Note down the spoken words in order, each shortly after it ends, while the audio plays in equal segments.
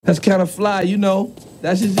That's kind of fly, you know.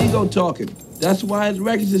 That's his ego talking. That's why his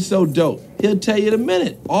records are so dope. He'll tell you in a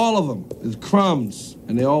minute. All of them is crumbs,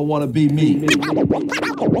 and they all want to be me.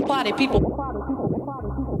 Party people.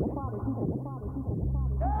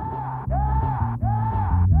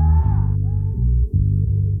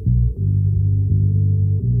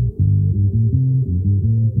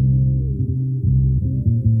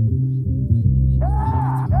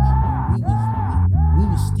 We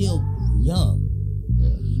was still young.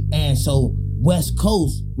 And so West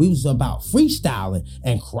Coast, we was about freestyling.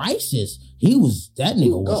 And Crisis, that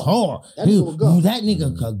nigga was hard. That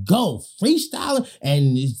nigga could go freestyling.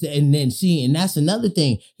 And then see, and that's another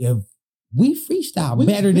thing. If we freestyle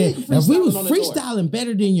better than, if we was freestyling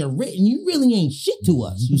better than your written, you really ain't shit to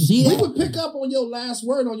us. You see that? We would pick up on your last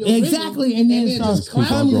word on your exactly, written, and then just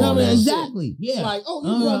clown you on that exactly, shit. Yeah. Like, oh,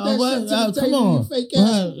 you brought that shit to the come table, on. you fake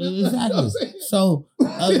ass. Exactly. So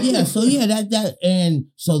that and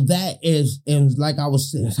so that is, and like I was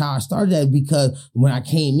saying, how I started that, because when I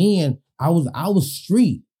came in, I was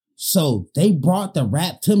street. So they brought the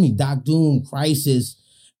rap to me, Doc Doom, Crisis,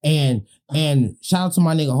 and shout out to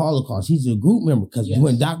my nigga Holocaust. He's a group member, because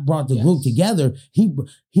when Doc brought the group together, he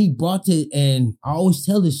brought it, and I always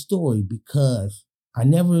tell this story because I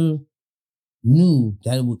never knew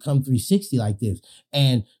that it would come 360 like this.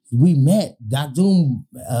 And we met. Doc Doom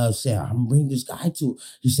said, "I'm gonna bring this guy to."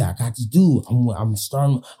 He said, "I got this dude. I'm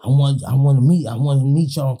starting. I want to meet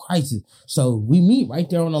y'all on Crisis." So we meet right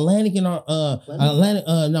there on Atlantic and Atlantic.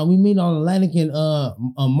 No, we meet on Atlantic and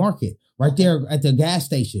Market. Right there at the gas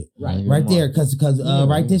station, right there, because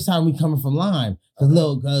right this time we coming from Lime, because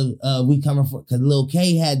Lil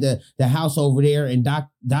K had the house over there, and Doc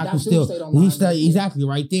was still exactly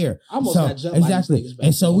right there. Exactly,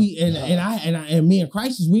 and so we and me and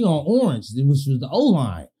Crisis, we on Orange, which was the O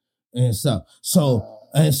line, and so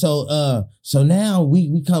now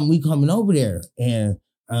we coming over there, and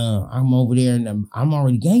I'm over there, and I'm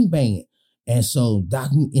already gangbanging, and so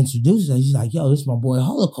Doc introduces us. He's like, "Yo, this is my boy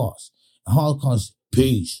Holocaust." Holocaust,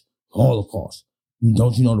 peace, Holocaust.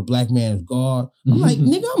 Don't you know the black man is God? I'm like,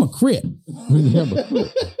 nigga, I'm a Crip.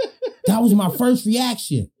 That was my first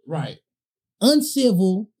reaction. Right.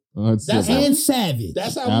 Uncivil and savage.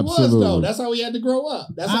 That's how he was, though. That's how he had to grow up.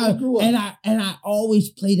 That's how he grew up. And I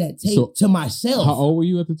always play that tape to myself. How old were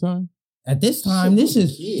you at the time? At this time, this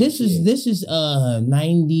is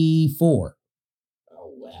 94.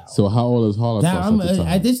 Oh wow. So how old is Holocaust?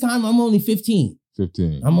 At this time, I'm only 15.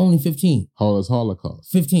 15. I'm only 15. How old is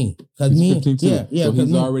Holocaust? 15. He's 15 too. Yeah. So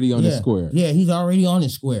he's already on his square. Yeah, he's already on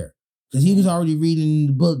his square. Because he was already reading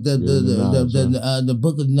the book, the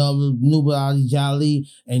book of Nubal Jali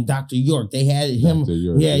and Dr. York. They had him.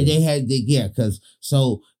 York, they had because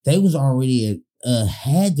so they was already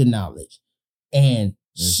had the knowledge. And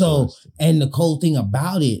so, and the cool thing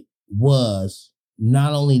about it was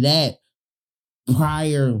not only that,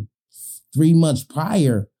 3 months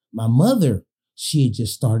prior, my mother, she had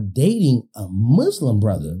just started dating a Muslim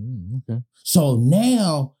brother. Okay. So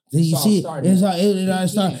now, you see,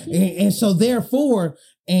 and so therefore,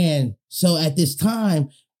 and so at this time,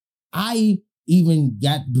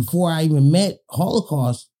 before I even met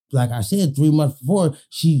Holocaust, like I said, 3 months before,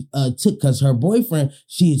 she took, because her boyfriend,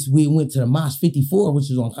 we went to the Mosque 54, which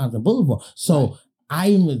is on Compton Boulevard. So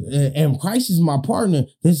and Crisis is my partner.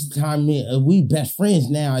 This time we best friends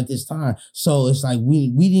now at this time. So it's like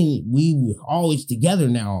we were always together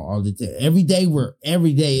now all the time. Every day.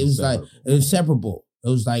 It was like inseparable. It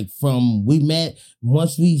was like we met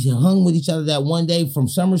once we hung with each other that one day from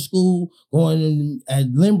summer school going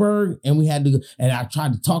at Lindbergh, and we had to go, and I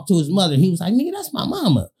tried to talk to his mother. He was like, "Nigga, that's my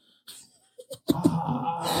mama."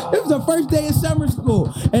 It was the first day of summer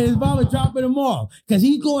school, and his mama dropping him off because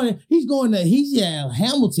he's at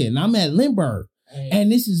Hamilton. I'm at Lindbergh,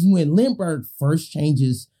 and this is when Lindbergh first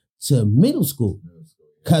changes to middle school.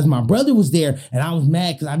 Because my brother was there, and I was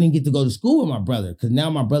mad because I didn't get to go to school with my brother. Because now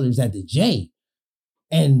my brother's at the J,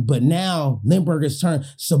 but now Lindbergh's turn.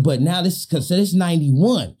 But now this is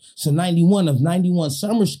 91. So 91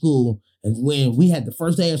 summer school, and when we had the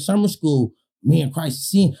first day of summer school. Me and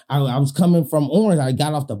Christ, I was coming from Orange. I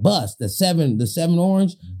got off the bus, the 7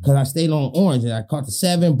 Orange, because I stayed on Orange, and I caught the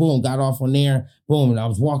 7. Boom, got off on there. Boom, and I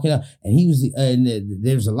was walking up, and he was.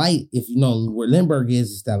 There's a light. If you know where Lindbergh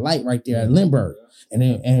is, it's that light right there at Lindbergh,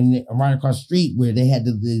 and right across the street where they had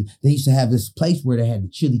they used to have this place where they had the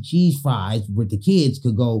chili cheese fries where the kids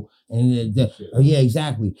could go and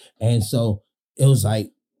exactly. And so it was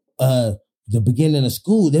like the beginning of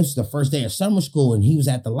school. This was the first day of summer school, and he was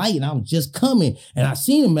at the light, and I was just coming, and I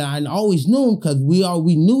seen him, and I always knew him because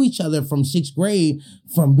we knew each other from 6th grade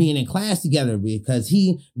from being in class together, because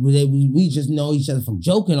we just know each other from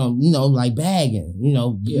joking on, like bagging,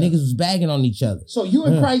 niggas was bagging on each other. So you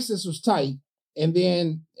and Crisis was tight, and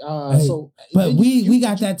then we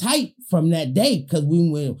got that tight from that day, because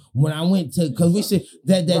when I went to, because we said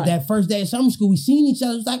that first day of summer school, we seen each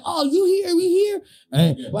other. It's like, oh, you here, we here,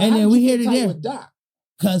 and then we here to there. With Doc?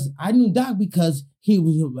 Because I knew Doc because he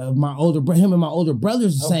was him and my older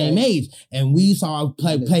brothers the same age, and we used to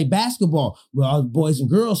play basketball with our Boys and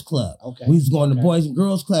Girls Club. Okay, we was going to Boys and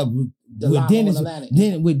Girls Club with Dennis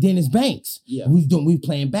Banks. Yeah, we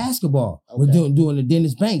playing basketball. Okay. We're doing the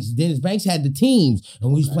Dennis Banks. Dennis Banks had the teams,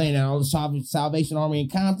 and we was playing at all the Salvation Army in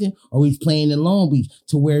Compton, or we was playing in Long Beach,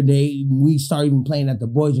 to where we started even playing at the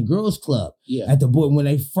Boys and Girls Club. Yeah, at the boy when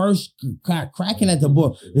they first got cracking at the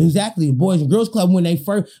the Boys and Girls Club when they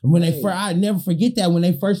first I never forget that when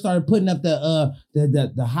they first started putting up the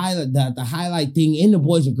highlight thing in the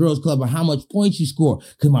Boys and Girls Club of how much points you score,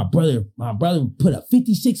 because my brother put up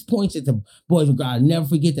 56 points at the Boys and Girls. I'll never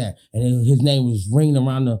forget that, and his name was ringing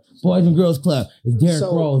around the Boys and Girls Club. It's Derrick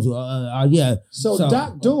Rose. So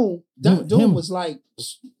Doc Doom was like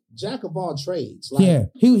jack of all trades.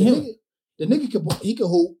 Like, the nigga could hoop.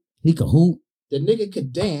 He could hoop. The nigga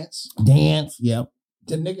could dance. Yep.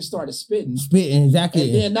 The nigga started spitting, exactly.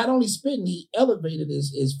 And then not only spitting, he elevated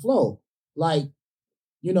his flow. Like,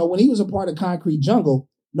 when he was a part of Concrete Jungle,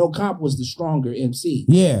 No Comp was the stronger MC.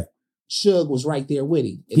 Yeah. Suge was right there with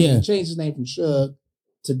him. And he changed his name from Suge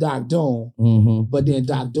to Doc Doom. Mm-hmm. But then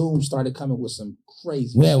Doc Doom started coming with some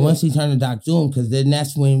crazy shit. Once he turned to Doc Doom, because then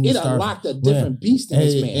that's when it unlocked a different beast in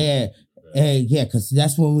this man. Because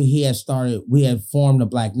that's when we had formed the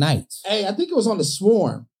Black Knights. Hey, I think it was on the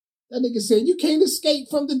Swarm. That nigga said, you can't escape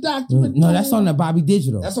from the doctor. No, that's on the Bobby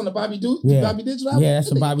Digital. That's on the Bobby Digital? Yeah, that's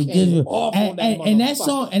the Bobby Digital. And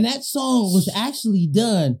that song was actually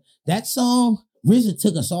done. That song, RZA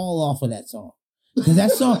took us all off of that song. Because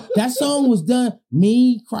that song was done.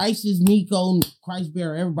 Me, Crisis, Nico, Christ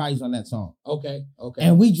Bearer, everybody's on that song. Okay.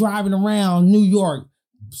 And we driving around New York,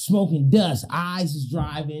 smoking dust. Eyes is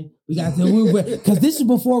driving. We got because this is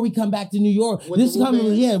before we come back to New York. This is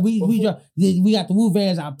coming. Yeah, we got the Wu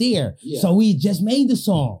Vans out there. Yeah. So we just made the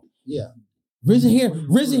song. Yeah. RZA here.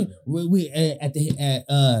 We at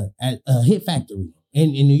Hit Factory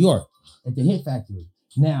in New York at the Hit Factory.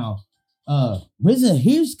 Now,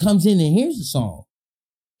 RZA comes in and hears the song.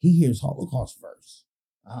 He hears Holocaust verse.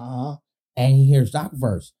 And he hears Doc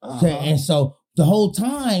verse. And so the whole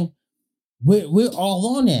time, we're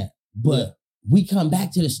all on that, but we come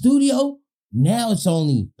back to the studio. Now it's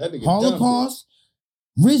only Holocaust.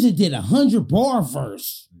 RZA did 100 bar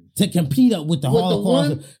verse to compete up with the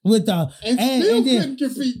Holocaust. Couldn't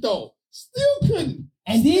compete though. Still couldn't.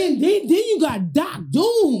 And then you got Doc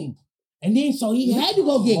Doom. And then so he had to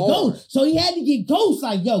go get Ghost. So he had to get Ghost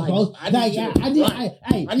Ghost. I need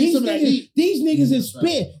some of that heat. These niggas is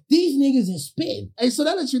spitting. Hey, so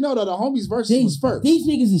that lets you know that the homies versus was first. These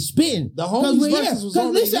niggas is spitting. The homies versus was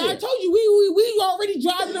already listen, I told you we already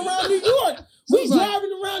driving around New York.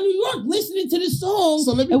 Driving around New York listening to this song.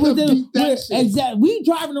 So let me beat that shit. Exactly. We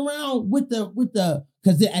driving around with the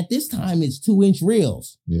because at this time it's 2-inch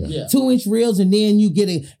reels. Yeah. 2-inch reels, and then you get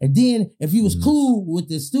it. And then if you was cool with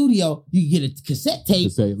the studio, you get a cassette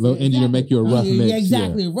tape. Little engineer make you a rough mix. Yeah,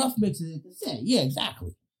 exactly. A rough mix of the cassette. Yeah,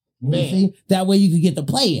 exactly. Man. See? That way you could get to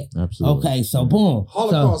play it. Absolutely. Okay, so boom.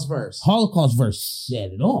 Holocaust verse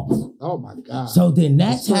set it off. Oh my God. So then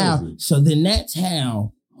that's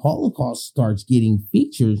how Holocaust starts getting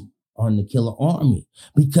features on the Killer Army,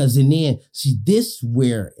 because and then see this is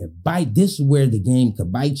where the game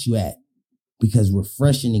could bite you at, because we're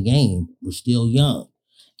fresh in the game, we're still young,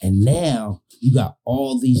 and now you got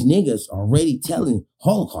all these niggas already telling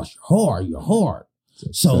Holocaust you're hard.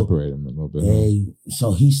 So separate him a little bit.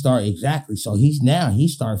 So he started So he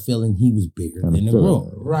started feeling he was bigger than the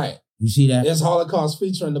group. Right. You see that? There's Holocaust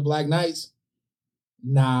featuring the Black Knights.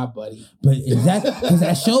 Nah, buddy. But exactly, because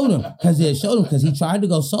that showed him. Because he tried to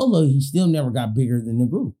go solo, he still never got bigger than the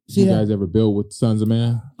group. See, you guys ever build with Sons of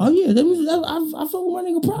Man? Oh yeah, I fuck with my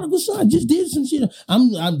nigga Prodigal Son. Just did some shit.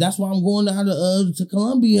 That's why I'm going down to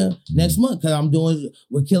Columbia next month, because I'm doing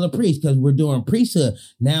with Killer Priest, because we're doing Priesthood.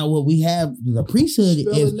 Now what we have, the Priesthood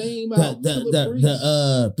is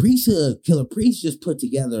the Priesthood. Killer Priest just put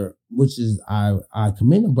together, which is I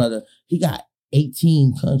commend him, brother. He got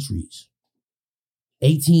 18 countries.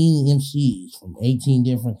 18 MCs from 18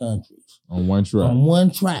 different countries. On one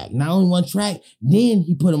track. Not only one track, then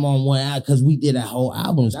he put them on one album, because we did a whole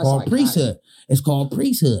album. It's called Priesthood. It's called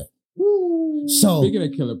Priesthood. Woo. So speaking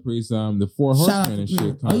of Killer Priest, the Four Horsemen and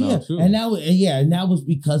shit coming out too. And that was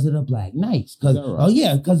because of the Black Knights. Because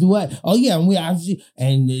right? because what? Oh yeah, and we obviously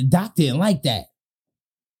Doc didn't like that.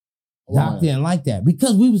 Doc didn't like that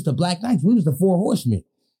because we was the Black Knights. We was the Four Horsemen.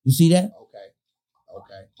 You see that?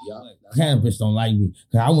 Okay. Yeah. Cannabis don't like me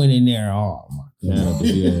because I went in there. Oh my God.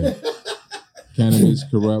 Cannabis, yeah. Cannabis,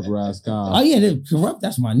 Corrupt, Rascal. Oh yeah, Corrupt.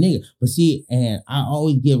 That's my nigga. But see, and I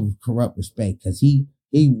always give Corrupt respect because he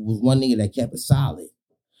was one nigga that kept it solid.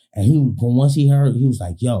 And once he heard, he was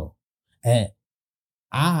like, "Yo," and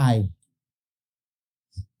I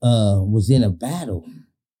was in a battle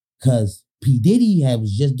because P. Diddy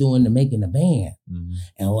was just making the band,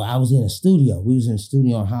 and I was in a studio. We was in a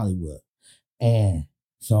studio in Hollywood, and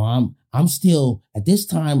so I'm still at this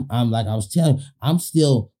time. I'm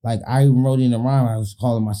still like I even wrote in the rhyme. I was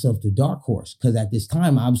calling myself the Dark Horse because at this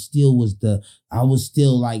time I was still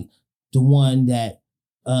like the one that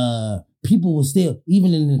people were still,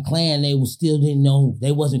 even in the clan, they didn't know,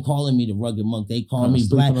 they wasn't calling me the Rugged Monk. They called me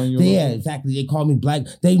Black. Yeah, exactly. They called me Black.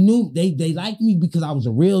 They knew they liked me because I was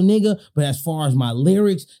a real nigga. But as far as my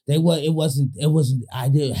lyrics, I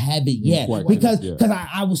didn't have it yet because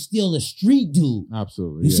I was still a street dude.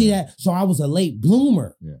 Absolutely. You see that? So I was a late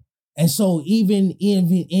bloomer. Yeah. And so even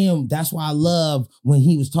that's why I love when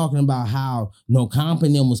he was talking about how No Comp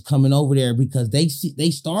and them was coming over there because they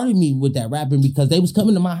started me with that rapping because they was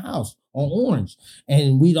coming to my house on Orange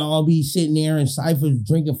and we'd all be sitting there in ciphers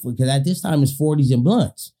drinking because at this time it's 40s and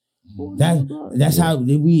blunts. That's how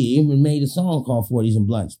we even made a song called 40s and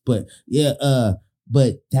blunts. But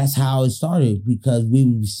but that's how it started because we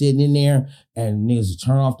would be sitting in there and niggas would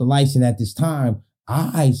turn off the lights and at this time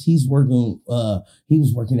he was working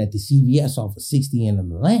at the CVS off of 60 in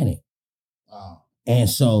Atlantic. Wow. And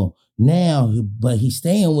so now, but he's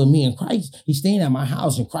staying with me and Christ. He's staying at my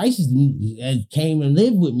house and Christ came and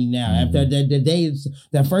lived with me now. After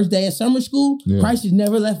that first day of summer school, Christ has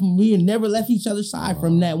never left me. We never left each other's side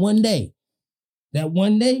from that one day. That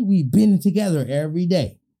one day, we've been together every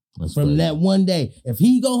day. That's from crazy. That one day. If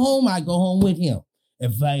he go home, I go home with him.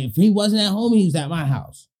 If he wasn't at home, he was at my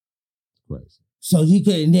house. Crazy. So he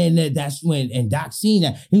could, and then that's when, and Doc seen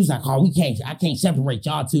that, he was like, "Oh, I can't separate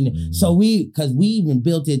y'all two." Mm-hmm. So because we even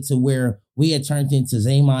built it to where we had turned into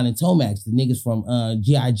Zaymon and Tomax, the niggas from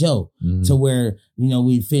G.I. Joe, to where,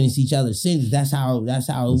 we finished each other's sentences. That's how it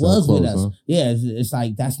was with us. Huh? Yeah, it's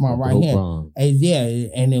like, that's my right hand.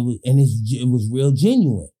 And it was real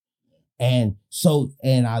genuine. And so,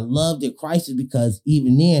 and I loved it, Crisis, because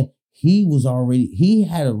even then, he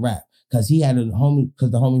had a rap. Cause he had the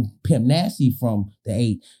homie Pimp Nasty from the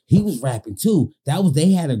 8, he was rapping too.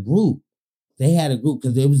 They had a group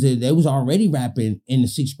because they was already rapping in the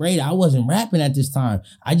 6th grade. I wasn't rapping at this time.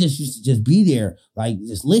 I just used to just be there, like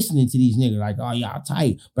just listening to these niggas, like, oh y'all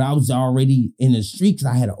tight. But I was already in the street because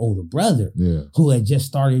I had an older brother who had just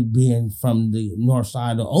started being from the north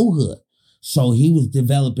side of Old Hood. So he was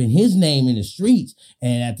developing his name in the streets.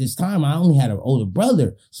 And at this time, I only had an older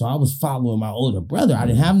brother. So I was following my older brother. I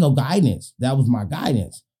didn't have no guidance. That was my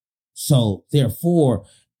guidance. So therefore,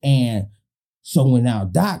 and so when now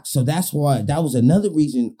Doc, so that's why, that was another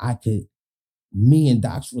reason me and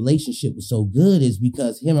Doc's relationship was so good is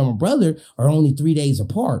because him and my brother are only 3 days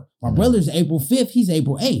apart. My brother's April 5th, he's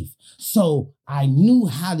April 8th. So I knew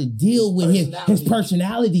how to deal with his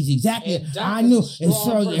personalities. Exactly. I knew.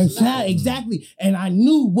 Exactly. And I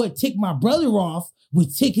knew what ticked my brother off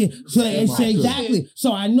was ticking. So exactly.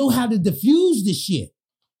 So I knew how to diffuse the shit.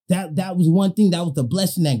 That was one thing. That was the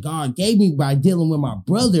blessing that God gave me by dealing with my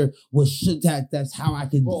brother. That's how I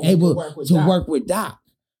could be able to work with Doc.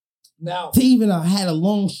 Now, to even had a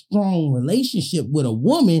long, strong relationship with a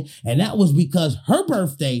woman, and that was because her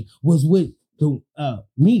birthday was with the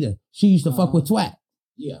Mita. She used to fuck with Twat.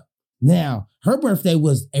 Yeah. Now, her birthday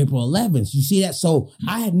was April 11th. You see that? So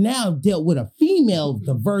I had now dealt with a female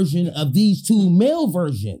version of these two male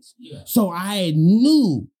versions. Yeah. So I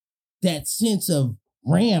knew that sense of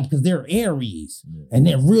Ram because they're Aries and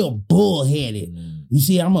they're real bullheaded. You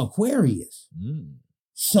see, I'm Aquarius.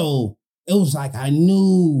 So it was like I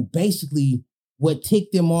knew basically what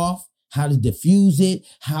ticked them off, how to diffuse it,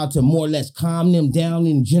 how to more or less calm them down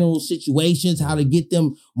in general situations, how to get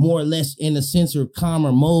them more or less in a sense of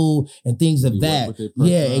calmer mode and things of that.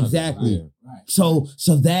 Yeah, exactly. Yeah. Right. So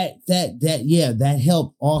that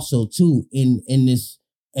helped also too in this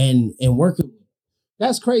and working.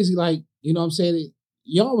 That's crazy. Like, you know what I'm saying?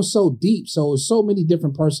 Y'all was so deep. So it's so many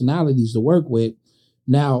different personalities to work with.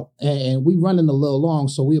 Now, and we running a little long,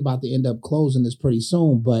 so we about to end up closing this pretty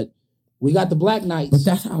soon. But we got the Black Knights. But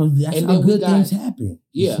that's how good things happen.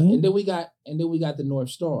 Yeah, and then we got the North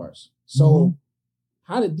Stars. So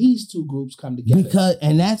How did these two groups come together?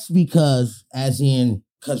 That's because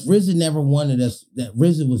RZA never wanted us. That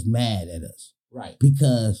RZA was mad at us, right?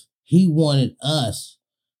 Because he wanted us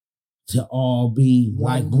to all be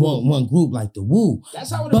one group, like the Wu.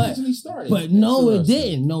 That's how it originally started. But no, it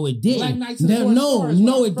didn't. No, it didn't. Black Knights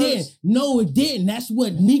no, it didn't. No, it didn't. That's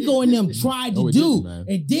what Nico and them tried to do.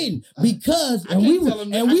 It didn't because we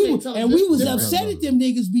was upset at them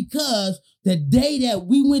niggas because the day that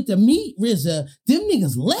we went to meet RZA, them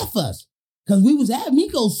niggas left us because we was at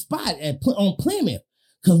Miko's spot on Plymouth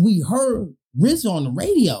because we heard RZA on the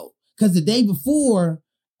radio because the day before.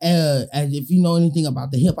 As if you know anything about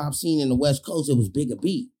the hip hop scene in the West Coast, it was Bigger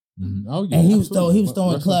Beat. Mm-hmm. Oh yeah, and he was throwing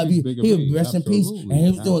Club Unity. Rest in peace. And he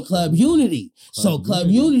was doing Club Unity. Club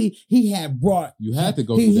Unity, he had brought. You had to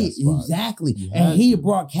go to that spot. Exactly, and he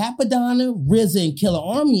brought Capadonna, RZA, and Killer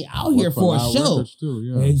Army out here for a show. Too,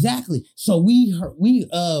 yeah. Exactly. So we seen.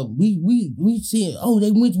 Oh, we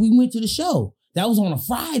went to the show. That was on a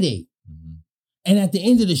Friday, and at the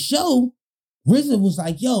end of the show. RZA was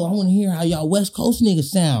like, yo, I want to hear how y'all West Coast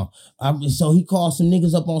niggas sound. So he called some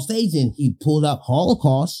niggas up on stage and he pulled up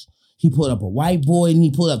Holocaust. He pulled up a white boy and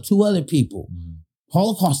he pulled up two other people.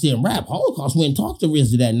 Holocaust didn't rap. Holocaust went and talked to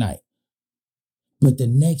RZA that night. But the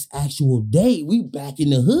next actual day, we back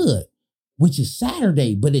in the hood, which is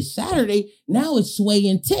Saturday. But it's Saturday, now it's Sway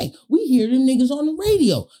and Tech. We hear them niggas on the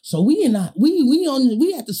radio. So we at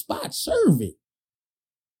the spot serving.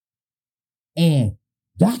 And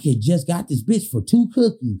Doc had just got this bitch for 2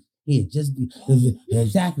 cookies.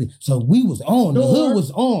 Exactly. So we was on. The hood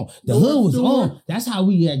was on. The hood was on. That's how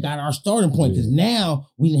we had got our starting point. Because now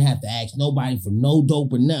we didn't have to ask nobody for no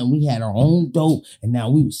dope or nothing. We had our own dope. And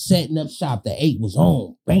now we was setting up shop. The 8 was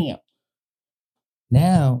on. Bam.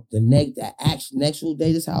 Now, the next actual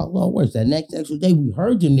day, this is how it all works. That next actual day, we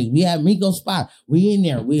heard them niggas. We had Miko spot. We in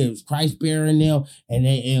there. We was Christ bearing them.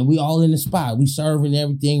 And we all in the spot. We serving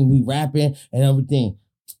everything. We rapping and everything.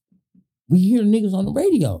 We hear niggas on the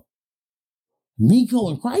radio. Miko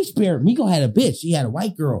and Christ Bear. Miko had a bitch. She had a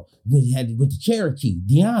white girl with the Cherokee,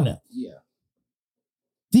 Deanna. Yeah.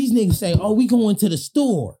 These niggas say, oh, we going to the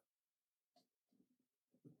store.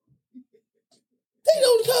 They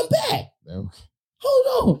don't come back. Okay.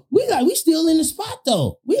 Hold on. We still in the spot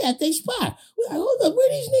though. We at their spot. We like, hold up, where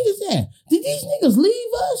these niggas at? Did these niggas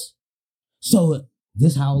leave us? So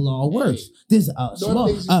this how it all works. This a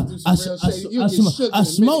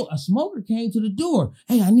smoker came to the door.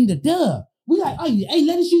 Hey, I need a dub. We like, oh, hey,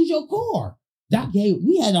 let us use your car.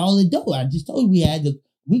 We had all the dough. I just told you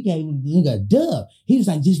we gave the nigga a dub. He was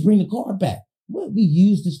like, just bring the car back. Well, we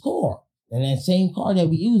used this car. And that same car that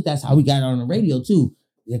we used, that's how we got on the radio too.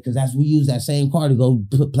 Yeah, because we used that same car to go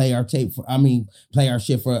play our shit for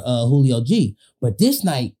Julio G. But this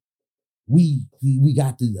night, we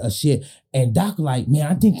got the shit, and Doc was like, man,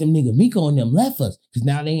 I think them niggas Miko and them left us because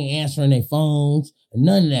now they ain't answering their phones and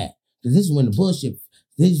none of that. Because this is when the bullshit,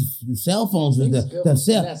 the cell phones was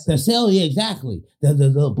the cell, yeah, exactly.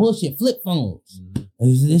 The bullshit flip phones.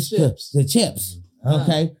 The chips.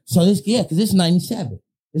 Okay, so this because it's 97.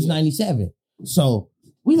 It's 97. So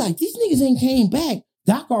we like these niggas ain't came back.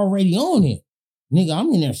 Doc already on it, nigga.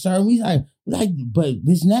 I'm in there serving. We like, but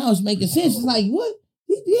this now is making sense. It's like what?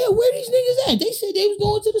 Yeah, where these niggas at? They said they was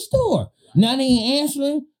going to the store. Now they ain't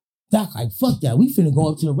answering. Doc like, fuck that. We finna go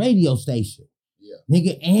up to the radio station. Yeah.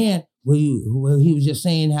 Nigga, and he was just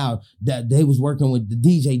saying how that they was working with the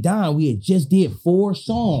DJ Don. We had just did 4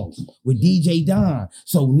 songs with DJ Don.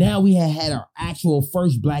 So now we had our actual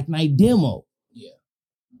first Black Knight demo. Yeah.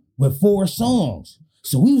 With 4 songs.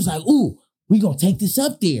 So we was like, ooh, we gonna take this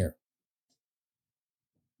up there.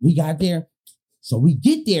 We got there. So we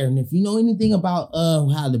get there, and if you know anything about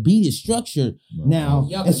how the beat is structured, now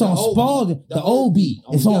it's on Spalding, the old beat.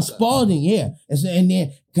 It's on Spalding, yeah. And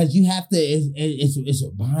then because you have to, it's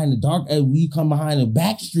behind the dark. We come behind the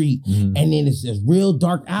back street, and then it's this real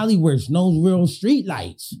dark alley where it's no real street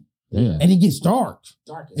lights. Yeah. And it gets dark.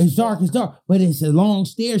 It's dark, but it's a long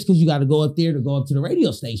stairs because you got to go up there to go up to the radio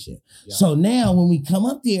station. Yeah. So now when we come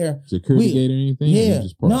up there, security gate or anything? Yeah,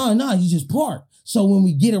 no, you just park. So when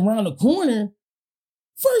we get around the corner.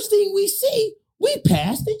 First thing we see, we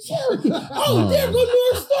pass the Cherokee. There go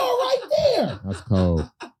North Star right there. That's cold.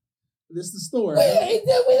 This is the store.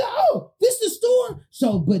 This the store.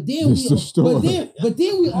 So, but then we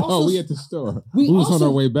also. We at the store. We was on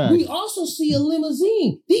our way back. We also see a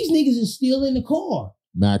limousine. These niggas is still in the car.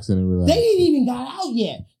 Max and relax. They ain't even got out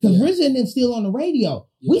yet because RZA and them still on the radio.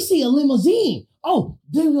 Yeah. We see a limousine. Oh,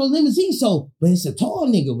 there's a limousine. So, but it's a tall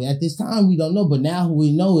nigga. At this time, we don't know. But now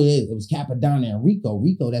we know it was Capadonna and Rico.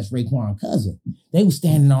 Rico, that's Raekwon's cousin. They was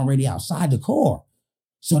standing already outside the car.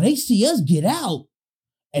 So they see us get out.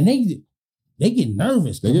 and they get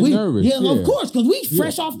nervous. They get nervous. Yeah, yeah, of course, because we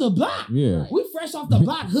fresh off the block. Yeah. We fresh off the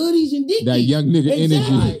block, hoodies and dickies. That young nigga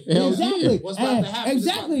energy. Hell Exactly. yeah. What's about to happen is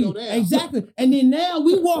about to go down. Exactly. And then now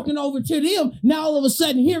we walking over to them. Now all of a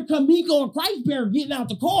sudden, here come Miko and Christ Bear getting out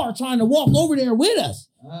the car, trying to walk over there with us.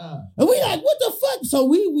 And we like, what the fuck? So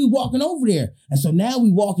we walking over there. And so now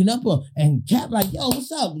we walking up and Cap like, yo,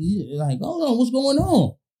 what's up? Like, hold on, what's going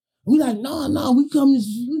on? We like, no, we come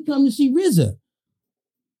to see RZA.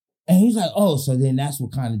 And he's like, oh, so then that's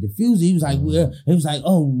what kind of diffused it. He was like,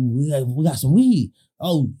 we got some weed.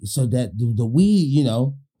 Oh, so that the weed, you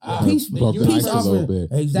know, peace offering.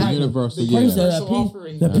 Exactly. The universal,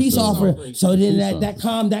 The peace offering. So then that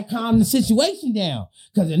calmed the situation down.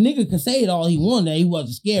 Because the nigga could say it all he wanted. He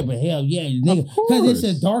wasn't scared, but hell yeah, the nigga. Because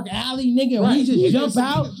it's a dark alley, nigga. Right. We just jump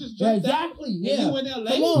out. Exactly. Yeah. You in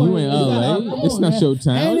LA? Come on. You in LA? It's not your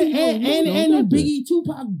town. And the Biggie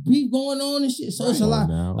Tupac beef going on and shit. So it's a lot.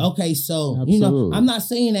 Okay, so you know, I'm not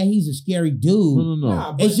saying that he's a scary dude. No.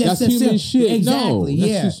 Nah, It's just that's human shit. Exactly. No,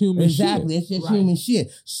 yeah. that's just human exactly. shit. It's just Right. human shit.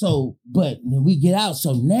 So, but when we get out,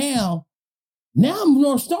 so now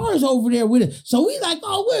North Star is over there with it. So we like,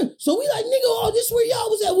 nigga, this is where y'all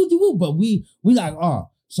was at with the whoop. But we like,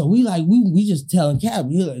 so we just telling Cap,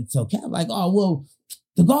 so Cap like, well,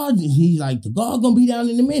 the guard, he's like, the guard gonna be down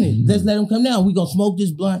in a minute. Mm-hmm. Let's let him come down. We gonna smoke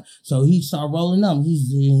this blunt. So he start rolling up.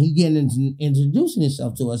 He getting introducing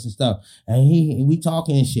himself to us and stuff. And we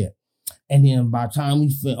talking and shit. And then by the time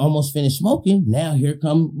we almost finished smoking, now here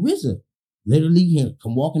come RZA. Literally here,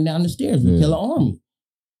 come walking down the stairs with Killer Army.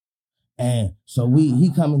 And so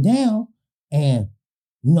he coming down, and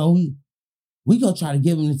you know, we gonna try to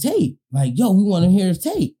give him the tape. Like, yo, we want to hear his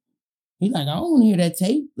tape. He's like, I don't want to hear that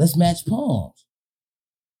tape. Let's match palms.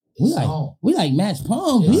 We like match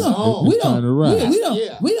palms. We don't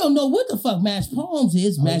know what the fuck match palms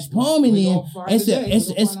is. Match palming is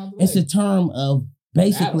it's a term of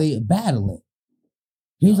basically battling.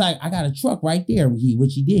 He was like, I got a truck right there,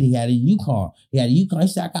 which he did. He had a Yukon. He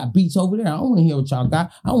said, I got beats over there. I don't want to hear what y'all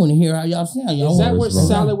got. I want to hear how y'all sound. Is that where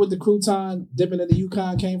salad with the crouton dipping in the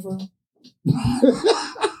Yukon came from?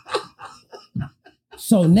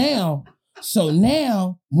 So now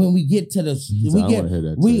when we get to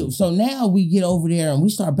now we get over there and we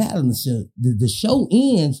start battling. So the show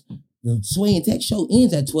ends. The Sway and Tech show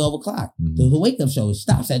ends at 12 o'clock. The wake up show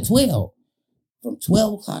stops at 12. From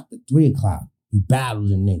 12 o'clock to 3 o'clock. We battled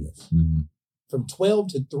them niggas. From 12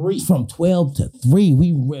 to 3. From 12 to 3.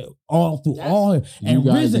 We all through all. And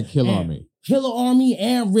RZA, Killer Army. Killer Army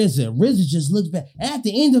and RZA. RZA just looks back. At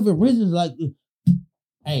the end of it, RZA's like,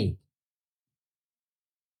 hey,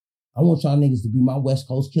 I want y'all niggas to be my West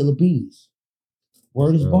Coast Killer Bees.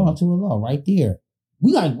 Word is bond to a law right there.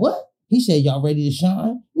 We like, what? He said, y'all ready to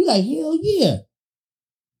shine? We like, hell yeah.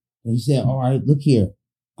 And he said, all right, look here.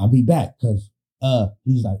 I'll be back. Because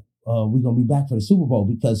he's like, we're going to be back for the Super Bowl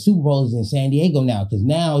because Super Bowl is in San Diego now because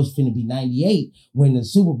now it's finna be 98 when the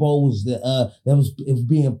Super Bowl was it was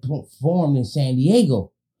being performed in San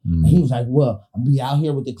Diego. And he was like, well, I'll be out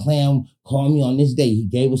here with the clam. Call me on this day. He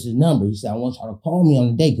gave us his number. He said, I want y'all to call me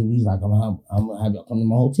on the day because he's like, I'm going to have y'all come to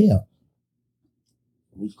my hotel.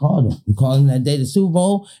 We called him. We called him that day to Super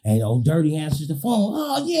Bowl, and old Dirty answers the phone.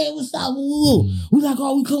 Oh, yeah, what's up? We like,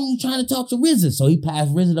 we trying to talk to RZA. So he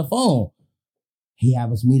passed RZA the phone. He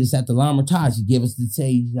have us meet us at the L'Hermitage. He give us the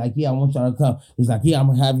say. He's like, yeah, I want y'all to come. He's like, yeah, I'm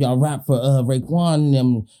going to have y'all rap for Raekwon and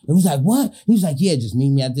them. It was like, what? He was like, yeah, just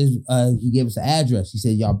meet me at this. He gave us the address. He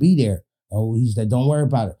said, y'all be there. Oh, he said, don't worry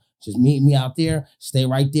about it. Just meet me out there, stay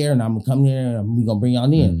right there, and I'm going to come there, and we're going to bring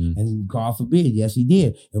y'all in. And God forbid, yes, he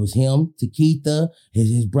did. It was him, Takitha,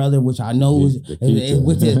 his brother, which I know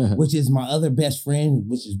which is my other best friend,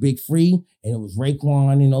 which is Big Free, and it was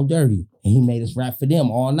Raekwon and O'Dirty. And he made us rap for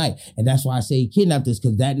them all night. And that's why I say he kidnapped us,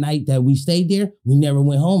 because that night that we stayed there, we never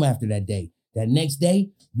went home after that day. That next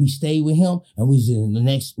day, we stayed with him, and we was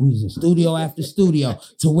in studio after studio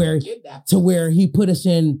to where he put us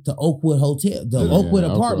in the Oakwood Hotel, the Oakwood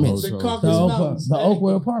Apartments, the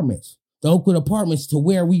Oakwood Apartments, the Oakwood Apartments, to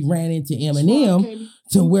where we ran into Eminem,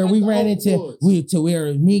 to where we ran into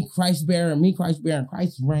me, Christ Bear, and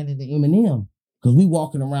Christ ran into Eminem. Because we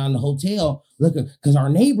walking around the hotel looking, because our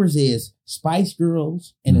neighbors is Spice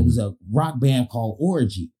Girls, and it was a rock band called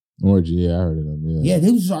Orgy. Orgy, yeah, I heard of them. Yeah,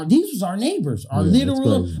 these was our neighbors, our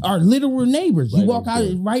literal neighbors. You walk out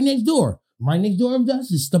right next door. Right next door of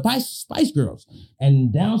us is the Spice Girls,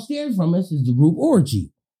 and downstairs from us is the group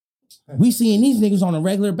Orgy. We seeing these niggas on a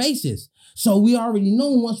regular basis. So we already know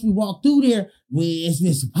once we walk through there,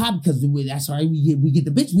 it's pop because that's right. We get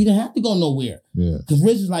the bitch. We didn't have to go nowhere. Yeah. Because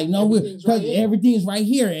Riz is like, no, because everything's right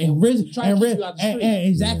here. And Riz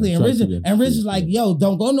exactly. And Riz is like, yo,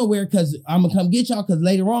 don't go nowhere because I'm gonna come get y'all. Because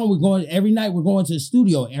later on we're going to the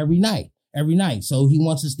studio every night. So he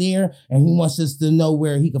wants us there and he wants us to know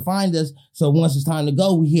where he can find us. So once it's time to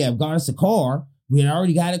go, we have got us a car. We had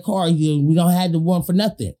already got a car. We don't have the one for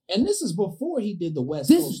nothing. And this is before he did the West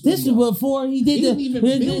Coast. This is before he did. He didn't even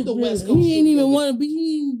build the West Coast. He ain't even want to be.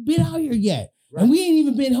 He ain't been out here yet, right. And we ain't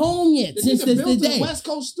even been home yet since this day. The West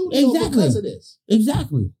Coast studio because of this.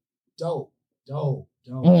 Exactly. Dope. Oh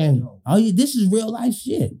yeah, this is real life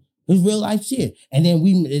shit. It's real life shit. And then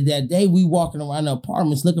that day we walking around the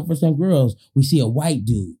apartments looking for some girls. We see a white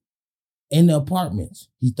dude in the apartments.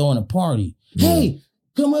 He's throwing a party. Yeah. Hey.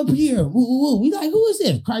 Come up here. Woo. We like, who is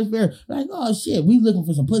this? Christ Bear. Like, oh shit, we looking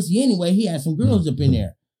for some pussy anyway. He had some girls up in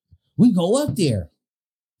there. We go up there.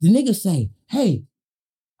 The nigga say, hey,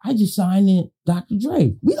 I just signed in Dr.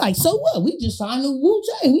 Dre. We like, so what? We just signed the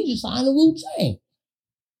Wu-Tang.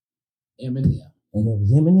 Eminem. And it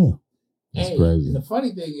was Eminem. That's crazy. And the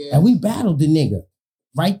funny thing is, and we battled the nigga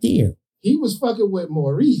right there. He was fucking with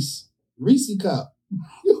Reese Cup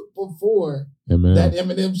before that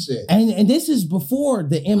Eminem shit. And this is before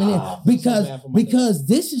the Eminem because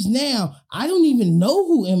this is now, I don't even know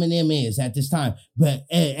who Eminem is at this time, but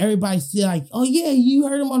everybody's still like, oh yeah, you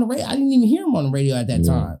heard him on the radio. I didn't even hear him on the radio at that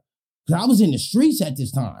time because I was in the streets at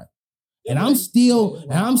this time. And I'm still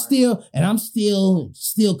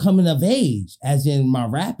coming of age as in my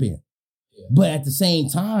rapping. Yeah. But at the same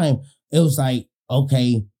time, it was like,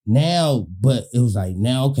 okay,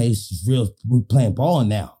 it's real, we're playing ball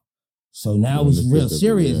now. So now it's real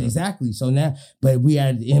serious. Yeah. Exactly. So now, but we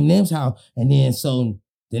at Eminem's house, and then so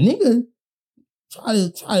the nigga try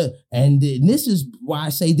to, and this is why I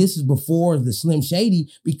say this is before the Slim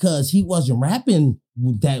Shady, because he wasn't rapping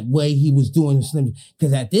that way he was doing the Slim.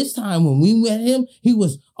 Because at this time when we met him, he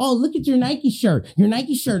was, oh, look at your Nike shirt. Your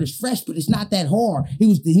Nike shirt is fresh, but it's not that hard. He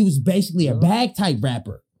was basically a bag type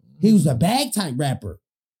rapper. He was a bag type rapper.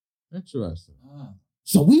 Interesting.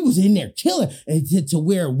 So we was in there killing to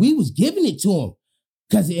where we was giving it to him.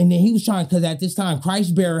 And then he was trying, because at this time,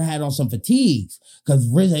 Christ Bearer had on some fatigues. Because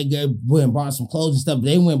Riz went and bought some clothes and stuff. But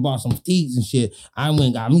they went and bought some fatigues and shit. I went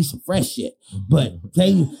and got me some fresh shit. But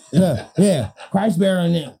Christ Bearer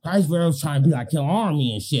was trying to be like Kill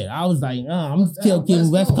Army and shit. I was like, I'm still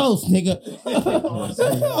killing West Coast, nigga.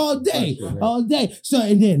 all day. So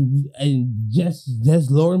and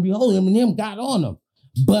just lo and behold, Eminem got on them.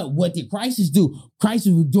 But what did Crisis do?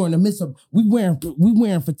 Crisis was during the midst of we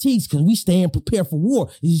wearing fatigues because we staying prepared for war.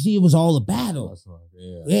 You see, it was all a battle.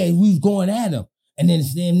 Yeah, we was going at him. And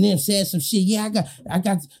then said some shit. Yeah, I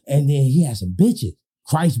got, and then he had some bitches.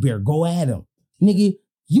 Christ Bear, go at him. Nigga,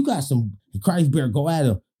 you got some, Christ Bear, go at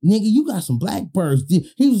him. Nigga, you got some black birds.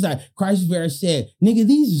 He was like, Christ Bear said, nigga,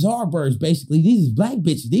 these is our birds, basically. These is black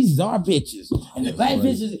bitches. These is our bitches. And the black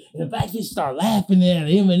bitches start laughing at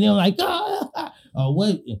him, and they're like, oh,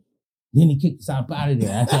 what? Then he kicked us out of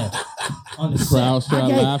there. On the crowd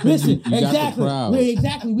started laughing. Listen,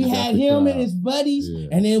 exactly. We had him and his buddies,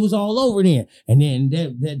 and it was all over there. And then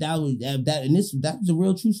that was a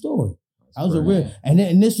real true story. That was a real,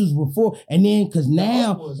 and this was before, and then because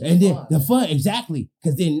now, and then the fun, exactly,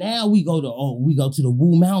 because then now we go to the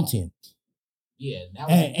Wu Mountain. Yeah,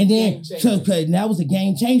 and then that was a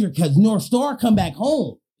game changer because North Star come back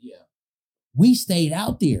home. Yeah, we stayed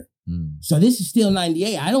out there. So this is still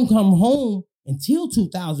 98. I don't come home until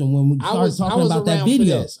 2000 when we started talking about that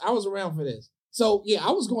video. I was around for this. So yeah,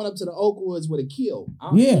 I was going up to the Oakwoods with a kill.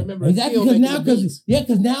 Remember exactly,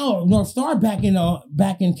 because now North Star back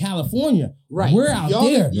in California. Right, we're out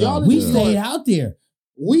there. We stayed out there.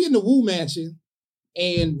 We in the Wu Mansion,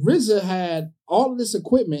 and RZA had all of this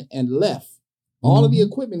equipment and left all of the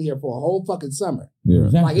equipment here for a whole fucking summer. Yeah,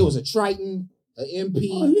 exactly. Like it was a Triton, an MP,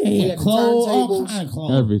 we had clothes, all kind of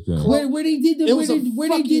clothes, everything. Where they did the MTV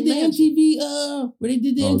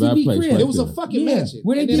crib. It was a fucking mansion.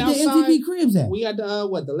 Where they did the MTV cribs at? We had the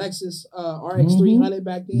Lexus RX 300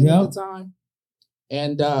 back then at the time,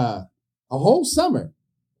 and a whole summer,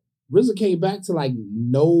 RZA came back to like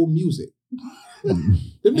no music. Them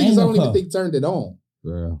niggas I don't even think turned it on.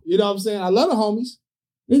 Yeah. You know what I'm saying? I love the homies.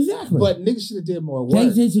 Exactly. But niggas should have did more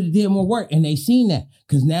work. They should have did more work, and they seen that.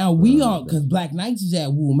 Because now because Black Knights is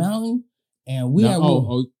at Wu Mountain, and we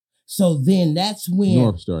are so then that's when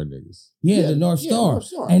North Star niggas. Yeah, the North Star. North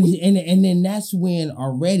Star. And then that's when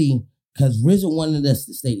already, because RZA wanted us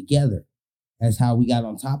to stay together. That's how we got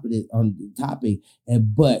on the topic.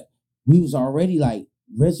 But we was already like,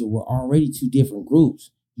 RZA were already two different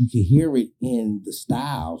groups. You could hear it in the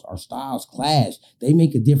styles. Our styles clash. They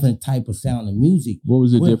make a different type of sound of music. What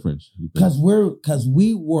was the difference? Because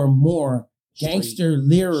we were more gangster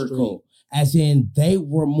lyrical, as in they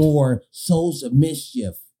were more Souls of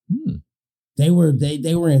Mischief. They were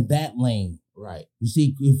in that lane. Right. You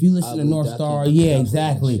see, if you listen to North Star, yeah,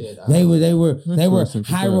 exactly. They were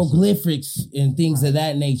hieroglyphics and things of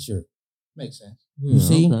that nature. Makes sense. You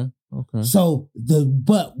see? Okay. So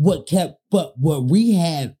what we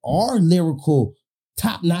had our lyrical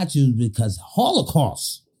top notches because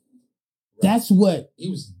Holocaust. Right. That's what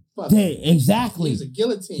he was. Exactly. He was a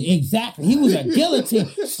guillotine. Exactly. He was a guillotine.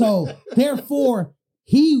 So therefore,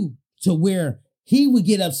 he would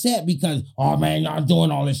get upset because, oh man, y'all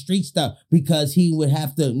doing all this street stuff, because he would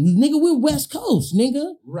have to, nigga, we're West Coast,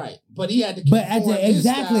 nigga. Right. But he had to conform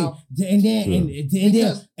exactly.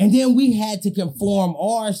 And then we had to conform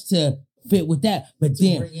ours to fit with that. But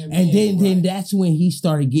then that's when he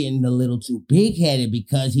started getting a little too big-headed,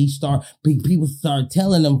 because people started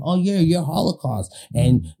telling him, oh yeah, you're Holocaust.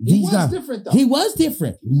 And he was different though. He was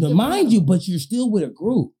different. Mind you, but you're still with a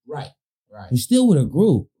group. Right. You're still with a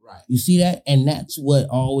group. Right. You see that? And that's what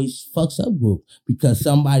always fucks up group, because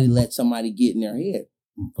somebody let somebody get in their head.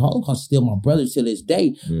 Holocaust is still my brother to this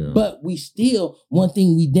day. Yeah. But we still, one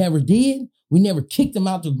thing we never did, we never kicked them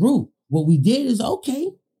out the group. What we did is,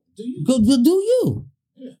 okay, go do you.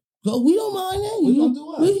 Yeah. Go, we don't mind that. We're gonna do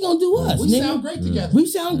us. We're gonna do us. We sound great together. We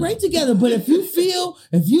sound great together. But if you feel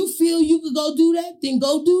you could go do that, then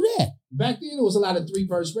go do that. Back then, it was a lot of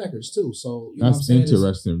 3-verse records too. So you know that's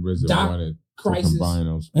interesting. RZA wanted Crisis. to combine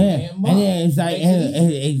those. And then it's like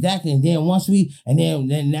exactly. And then once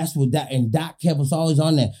then that's what Doc, and Doc kept us always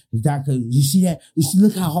on that. Doc, you see that? You see,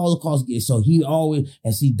 look how Holocaust gets. So he always,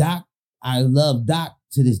 and see Doc, I love Doc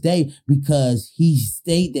to this day because he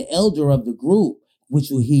stayed the elder of the group, which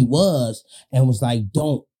he was, and was like,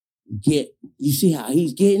 don't get, you see how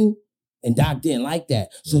he's getting? And Doc didn't like that.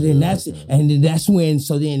 So then that's when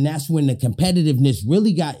the competitiveness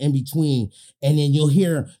really got in between. And then you'll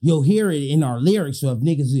hear it in our lyrics. So if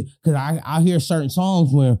niggas, because I hear certain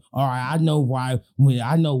songs where, all right, I know why,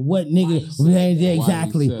 I know what nigga,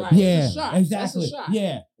 exactly. Yeah, exactly.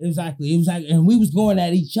 Yeah, exactly. It was like, and we was going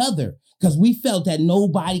at each other because we felt that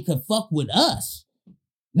nobody could fuck with us.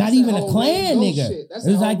 Not even a Klan nigga. It was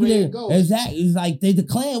like exactly. It was like the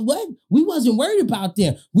Klan. What? We wasn't worried about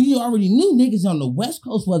them. We already knew niggas on the West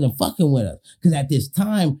Coast wasn't fucking with us, because at this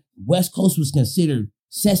time West Coast was considered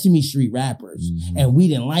Sesame Street rappers, and we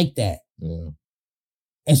didn't like that. Yeah.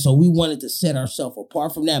 And so we wanted to set ourselves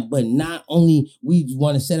apart from that. But not only we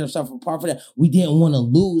want to set ourselves apart from that, we didn't want to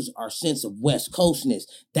lose our sense of West Coastness.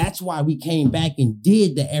 That's why we came back and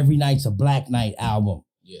did the Every Night's a Black Night album.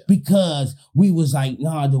 Yeah. Because we was like,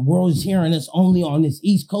 nah, the world is hearing us only on this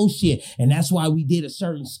East Coast shit, and that's why we did a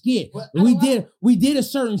certain skit. We did a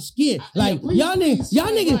certain skit. Like y'all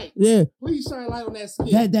niggas, yeah. Please shine light on that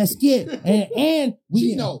skit. That skit, and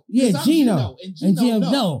we, Gino, Gino, and Gino,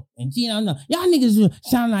 no. Y'all niggas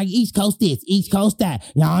sound like East Coast this, East Coast that.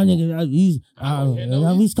 Y'all niggas East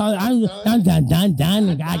Coast. I'm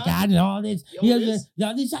done. I got and all this.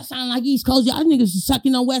 Y'all this sound like East Coast. Y'all niggas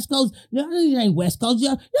sucking on West Coast. Y'all niggas ain't West Coast.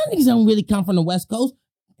 Y'all niggas don't really come from the West Coast.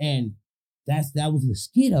 And that was the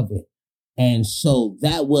skit of it. And so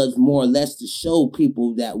that was more or less to show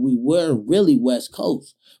people that we were really West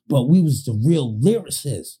Coast, but we was the real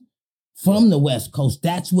lyricists from the West Coast.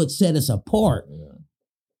 That's what set us apart. Yeah.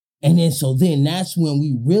 And then that's when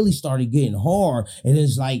we really started getting hard. And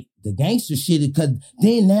it's like the gangster shit, because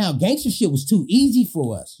then now gangster shit was too easy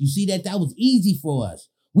for us. You see that was easy for us.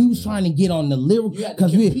 We was trying to get on the lyrical,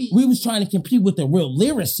 because we was trying to compete with the real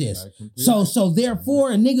lyricists. So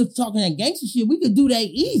therefore, a nigga talking that gangster shit, we could do that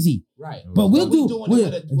easy. Right. But we'll do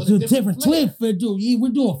with a different twin. We're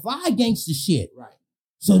doing fly gangster shit. Right.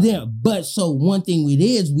 So so one thing we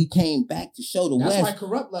did is we came back to show the West. That's why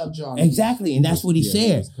Corrupt loved y'all. Exactly, and that's what he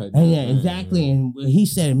said. And exactly, and he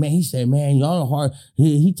said, man, y'all are hard.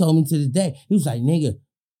 He told me to the day, he was like, nigga,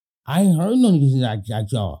 I ain't heard no niggas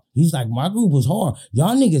like y'all. He's like, my group was hard.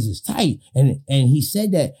 Y'all niggas is tight. And he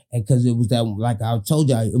said that, and because it was that, like I told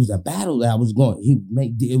y'all, it was a battle that I was going.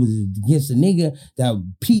 It was against a nigga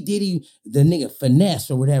that P. Diddy, the nigga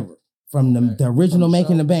Finesse or whatever, from the original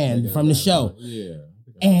Making the Band, from the show. Yeah.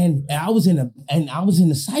 And I was in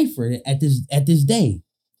the cipher at this day,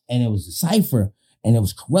 and it was a cipher, and it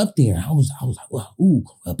was Corrupt there. I was like, well, ooh,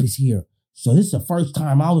 Corrupt is here. So this is the first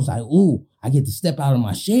time I was like, ooh, I get to step out of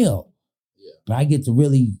my shell. Yeah. But I get to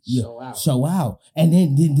really show out. And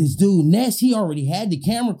then this dude Ness, he already had the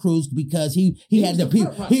camera crews because he had the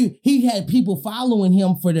people he had people following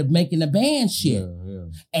him for the Making the Band shit. Yeah.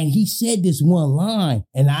 And he said this one line,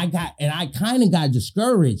 and I kind of got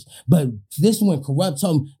discouraged. But this when Corrupt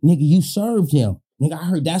told me, nigga, you served him. Nigga, I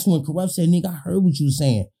heard, that's when Corrupt said, nigga, I heard what you were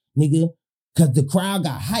saying, nigga. Cause the crowd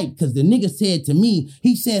got hyped. Cause the nigga said to me,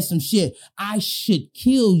 he said some shit, I should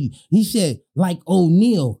kill you. He said, like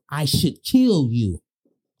O'Neal, I should kill you.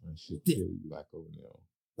 I should kill you like O'Neal.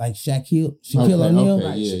 Like Shaquille O'Neal?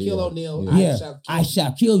 Right, Shaquille O'Neal. Yeah, I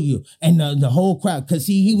shall kill you. And the whole crowd, cause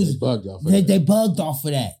he was, They bugged off of they that. bugged off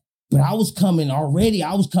of that. But I was coming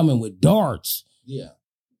with darts. Yeah.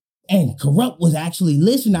 And Corrupt was actually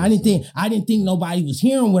listening. I didn't think nobody was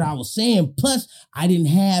hearing what I was saying. Plus, I didn't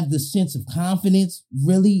have the sense of confidence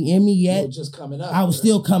really in me yet. You were just coming up. I was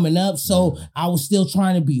still coming up, so I was still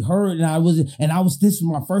trying to be heard. This was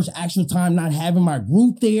my first actual time not having my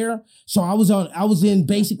group there. So I was in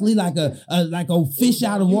basically like a fish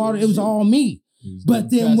out of water. It was all me.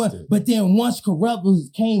 But then once Corrupt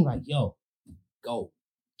came, like, yo, go.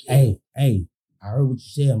 Hey. I heard what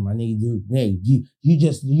you said, my nigga. Dude, hey, you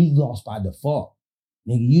lost by default,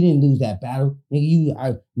 nigga. You didn't lose that battle,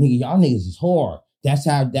 nigga. Y'all niggas is hard. That's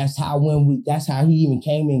how he even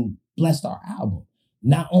came and blessed our album.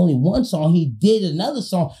 Not only one song, he did another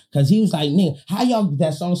song because he was like, nigga, how y'all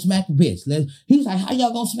that song Smack a Bitch? He was like, how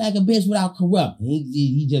y'all gonna smack a bitch without Corrupt? And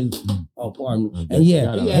he just pardon me. And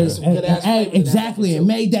yeah, exactly, and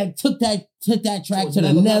took that track to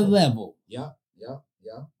the next level. Yeah.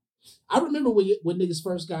 I remember when niggas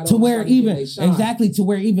first got to where even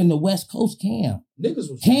the West Coast Cam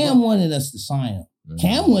wanted us to sign him. Mm-hmm.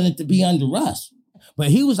 Cam wanted to be under us, but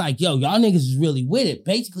he was like, "Yo, y'all niggas is really with it."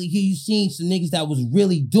 Basically, you seen some niggas that was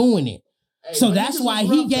really doing it. Hey, so that's why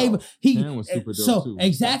he gave Cam was super dope too.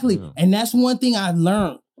 Exactly, yeah. And that's one thing I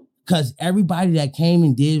learned because everybody that came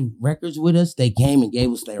and did records with us, they came and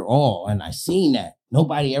gave us their all, and I seen that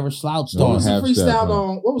nobody ever slouched on. What was the freestyle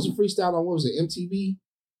on? What was it? MTV.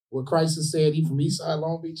 What Crisis said, he from Eastside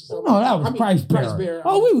Long Beach or something? No, that was Price Bearer.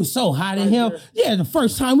 Oh, we was so hot at him. Yeah, the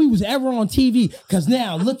first time we was ever on TV. Cause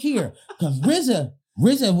now look here, cause RZA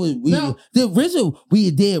we was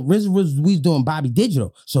doing Bobby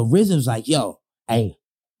Digital. So RZA was like, yo, hey,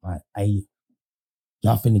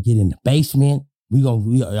 y'all finna get in the basement. I'm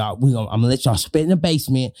gonna let y'all spit in the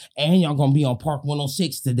basement, and y'all gonna be on Park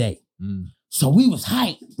 106 today. So we was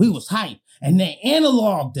hyped, and they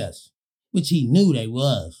analoged us, which he knew they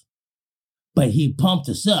was, but he pumped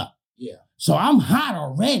us up. Yeah. So I'm hot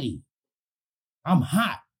already. I'm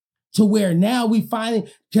hot to where now we finally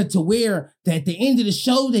get to where at the end of the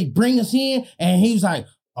show, they bring us in and he was like,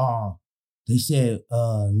 they said,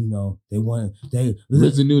 they wanted,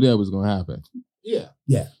 RZA knew that was going to happen. Yeah.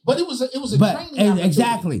 Yeah. But it was a training opportunity.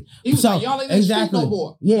 Exactly. He was like, y'all ain't in the street no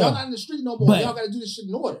more. Yeah. Y'all not in the street no more. But, y'all got to do this shit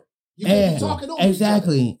in order. You can't be talking over each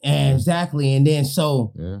other. Exactly. And then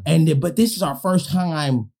but this is our first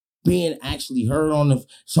time being actually heard on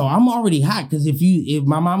so I'm already hot because if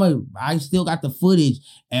my mama, I still got the footage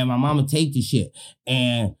and my mama taped the shit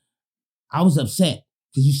and I was upset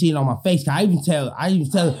because you see it on my face. I even tell I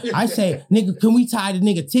say, nigga, can we tie the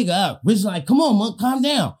nigga Tigger up? Rich like, come on, Monk, calm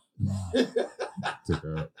down.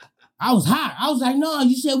 Tigger up. I was hot. I was like, no,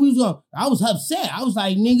 you said we was going to... I was upset. I was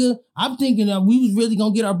like, nigga, I'm thinking we was really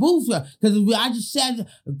going to get our booth. Because I just sat...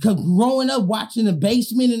 growing up, watching The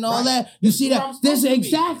Basement and all that. You see that? This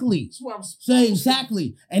exactly. That's where I'm so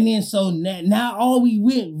exactly. And then so now all we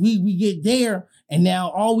get there, and now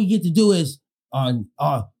all we get to do is... oh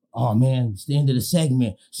man, it's the end of the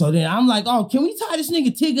segment. So then I'm like, can we tie this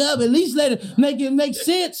nigga Tigger up? At least let it make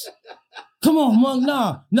sense. Come on, Monk.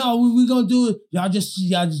 No, we gonna do it. Y'all just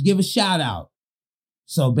give a shout out.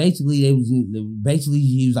 So basically,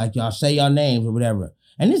 he was like, y'all say your names or whatever.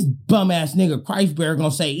 And this bum ass nigga Christberg gonna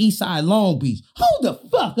say Eastside Long Beach. Hold the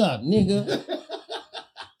fuck up, nigga.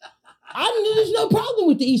 There's no problem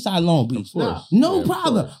with the Eastside Long Beach. No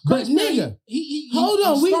problem. But nigga, hold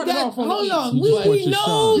on. We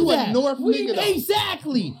know that.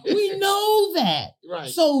 Exactly. We know that. Right.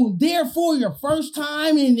 So therefore, your first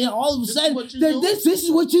time and then all of a sudden, this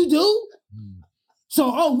is what you do?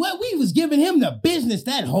 So, we was giving him the business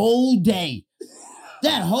that whole day.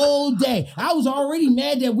 I was already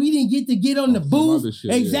mad that we didn't get on the booth.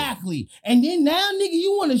 Exactly. Yeah. And then now, nigga,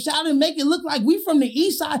 you want to shout and make it look like we from the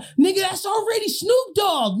east side. Nigga, that's already Snoop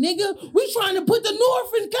Dogg, nigga. We trying to put the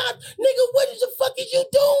North in nigga, what the fuck is you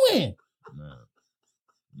doing?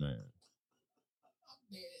 Man.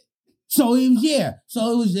 So it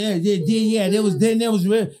was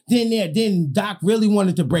then Doc really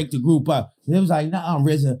wanted to break the group up. It was like, nah,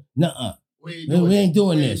 RZA, nuh-uh. We ain't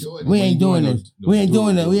doing this. We ain't doing no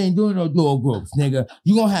dual groups, nigga.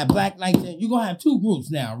 You gonna have Black Knight, you gonna have two groups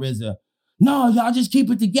now, RZA. No, y'all just keep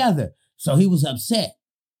it together. So he was upset.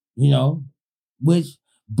 but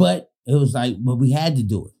it was like, but we had to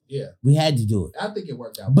do it. Yeah. We had to do it. I think it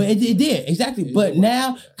worked out. But it did, exactly. But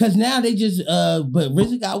now, because now they just, but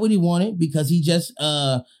RZA got what he wanted because he just,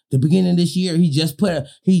 the beginning of this year, he just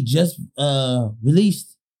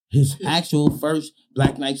released his actual first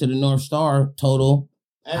Black Knights of the North Star total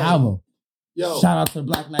album. Yo. Shout out to the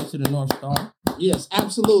Black Knights of the North Star. Yes,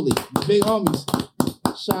 absolutely. Big homies.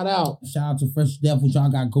 Shout out to Fresh Death, what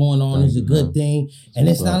y'all got going on is a good thing. And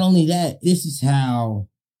it's not only that, this is how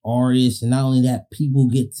artists, and not only that, people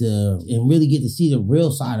get to and really get to see the real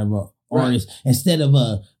side of an artist instead of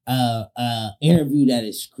a interview that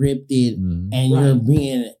is scripted and you're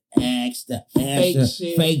being asked to answer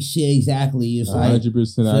fake shit. Exactly. It's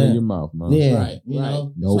 100% out of your mouth, man. Yeah, right.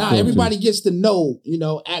 No now everybody gets to know,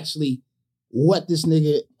 actually what this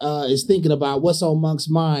nigga is thinking about, what's on Monk's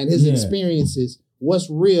mind, his experiences, what's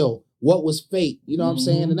real, what was fake. You know what I'm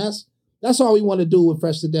saying? And that's all we want to do with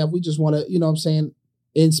Fresh to Death. We just want to,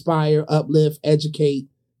 inspire, uplift, educate,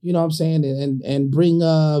 you know what I'm saying, and bring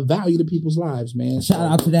value to people's lives, man. Shout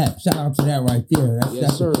out to that right there.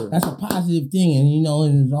 That's a positive thing. And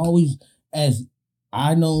and it's always, as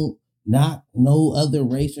I know, not no other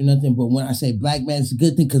race or nothing, but when I say black man, it's a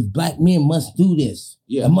good thing because black men must do this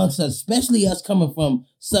amongst us, especially us coming from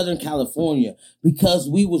Southern California, because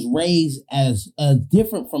we was raised as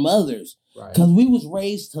different from others. Because we was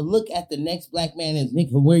raised to look at the next black man as,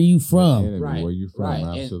 nigga, where you from? Right. Where you from?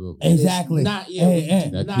 Absolutely. Exactly. Exactly.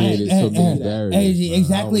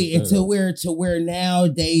 And to where now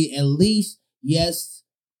they at least, yes,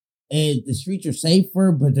 and the streets are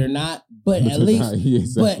safer, but they're not. But at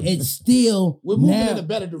least, but it's still we're moving in a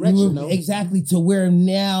better direction, though. Exactly, to where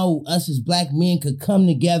now us as black men could come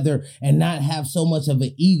together and not have so much of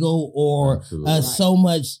an ego or so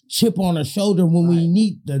much chip on our shoulder when we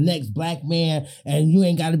meet the next black man, and you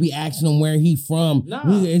ain't got to be asking him where he from.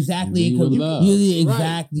 Exactly.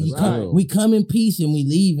 We come in peace and we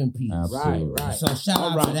leave in peace. Absolutely. Right. So shout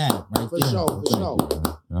out to that. Right for sure.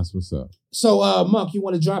 That's what's up. So, Monk, you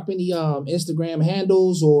want to drop any Instagram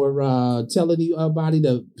handles or tell anybody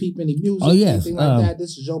to peep any music, anything like that?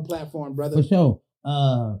 This is your platform, brother. For sure.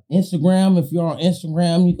 Instagram, if you're on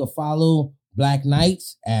Instagram, you can follow Black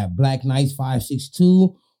Knights at Black Knights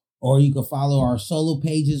 562, or you can follow our solo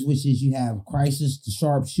pages, which is you have Crisis the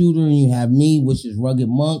Sharpshooter, and you have me, which is Rugged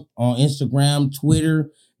Monk, on Instagram,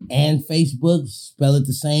 Twitter, and Facebook. Spell it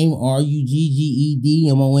the same,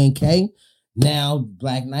 RUGGEDMONK. Now,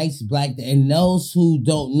 Black Knights, and those who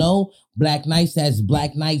don't know, Black Knights, that's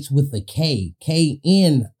Black Knights with a K,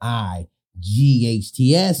 KNIGHTS,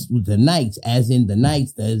 with the Knights, as in the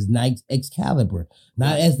Knights, that is Knights Excalibur,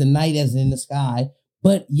 not as the night as in the sky,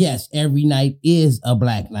 but yes, every night is a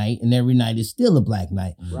Black Knight, and every night is still a Black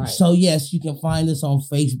Knight. Right. So yes, you can find us on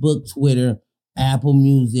Facebook, Twitter, Apple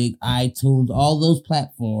Music, iTunes, all those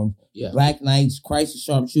platforms. Yeah. Black Knights, Christ the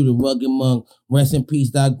Sharpshooter, Rugged Monk, rest in peace,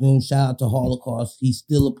 Doc Doom. Shout out to Holocaust. He's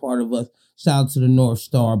still a part of us. Shout out to the North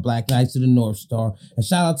Star, Black Knights of the North Star. And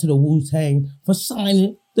shout out to the Wu-Tang for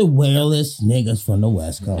signing the wireless niggas from the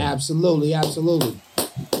West Coast. Absolutely.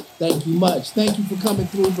 Thank you much. Thank you for coming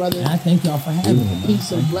through, brother. And I thank y'all for having me. Peace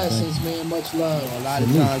and blessings, man. Much love. A lot of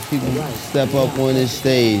times people step up on this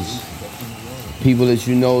stage. People that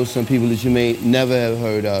you know, some people that you may never have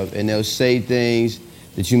heard of, and they'll say things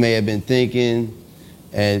that you may have been thinking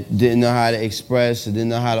and didn't know how to express or didn't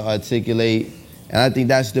know how to articulate. And I think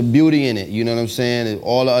that's the beauty in it, you know what I'm saying? That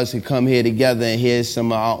all of us can come here together and hear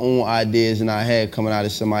some of our own ideas in our head coming out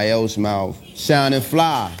of somebody else's mouth, sounding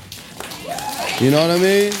fly. You know what I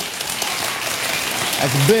mean?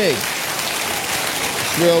 That's big.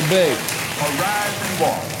 It's real big. Arise and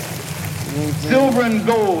walk. Silver and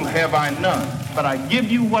gold have I none, but I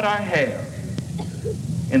give you what I have.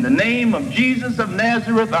 In the name of Jesus of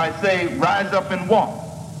Nazareth, I say, rise up and walk.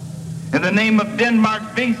 In the name of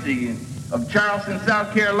Denmark Vesey of Charleston,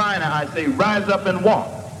 South Carolina, I say, rise up and walk.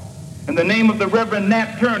 In the name of the Reverend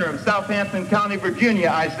Nat Turner of Southampton County, Virginia,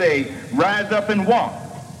 I say, rise up and walk.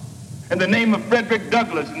 In the name of Frederick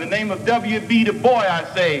Douglass, in the name of W.B. Du Bois, I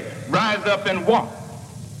say, rise up and walk.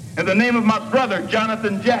 In the name of my brother,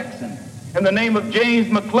 Jonathan Jackson, in the name of James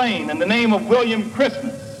McLean, in the name of William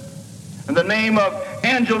Christmas, in the name of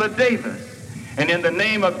Angela Davis, and in the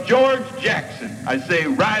name of George Jackson, I say,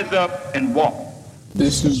 rise up and walk.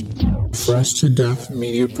 This is Fresh to Death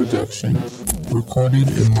Media Production, recorded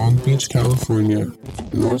in Long Beach, California,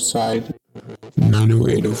 Northside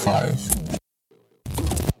 90805.